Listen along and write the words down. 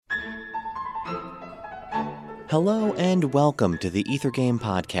Hello and welcome to the Ether Game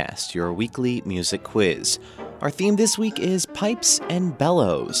Podcast, your weekly music quiz. Our theme this week is Pipes and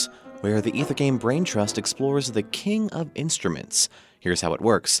Bellows, where the Ether Game Brain Trust explores the king of instruments. Here's how it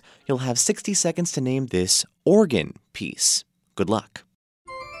works. You'll have 60 seconds to name this organ piece. Good luck.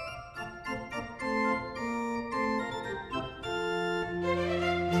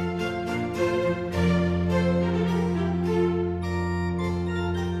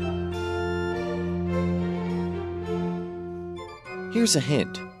 Here's a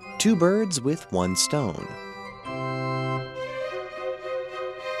hint. 2 birds with 1 stone.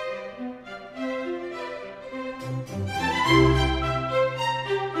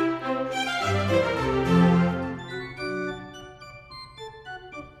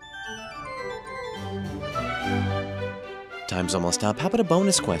 Time's almost up. How about a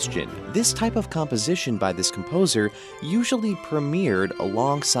bonus question? This type of composition by this composer usually premiered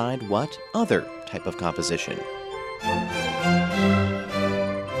alongside what other type of composition?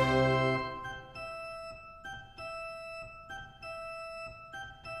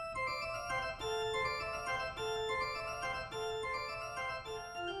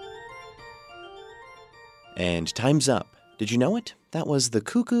 And time's up. Did you know it? That was The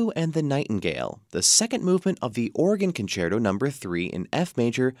Cuckoo and the Nightingale, the second movement of the Organ Concerto No. 3 in F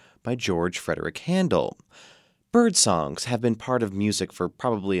major by George Frederick Handel. Bird songs have been part of music for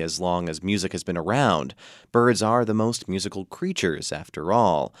probably as long as music has been around. Birds are the most musical creatures, after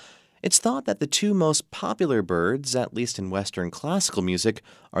all. It's thought that the 2 most popular birds, at least in Western classical music,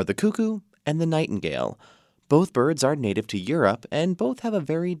 are the cuckoo and the nightingale. Both birds are native to Europe, and both have a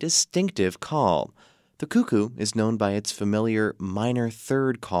very distinctive call. The cuckoo is known by its familiar minor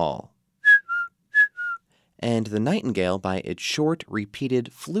third call, and the nightingale by its short,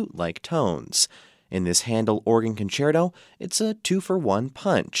 repeated, flute-like tones. In this Handel organ concerto, it's a 2-for-1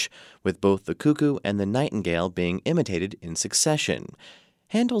 punch, with both the cuckoo and the nightingale being imitated in succession.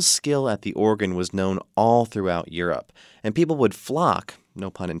 Handel's skill at the organ was known all throughout Europe, and people would flock, no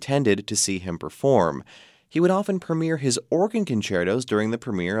pun intended, to see him perform. He would often premiere his organ concertos during the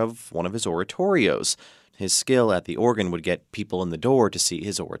premiere of one of his oratorios. His skill at the organ would get people in the door to see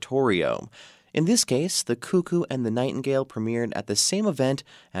his oratorio. In this case, The Cuckoo and the Nightingale premiered at the same event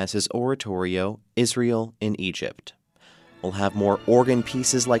as his oratorio, Israel in Egypt. We'll have more organ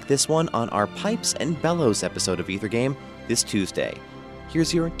pieces like this one on our Pipes and Bellows episode of Ether Game this Tuesday.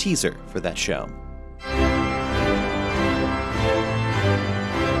 Here's your teaser for that show.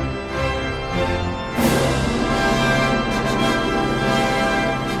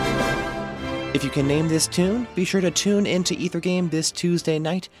 If you can name this tune, be sure to tune into Ether Game this Tuesday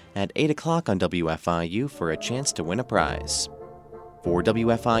night at 8 o'clock on WFIU for a chance to win a prize. For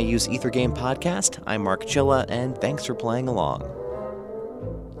WFIU's Ether Game podcast, I'm Mark Chilla, and thanks for playing along.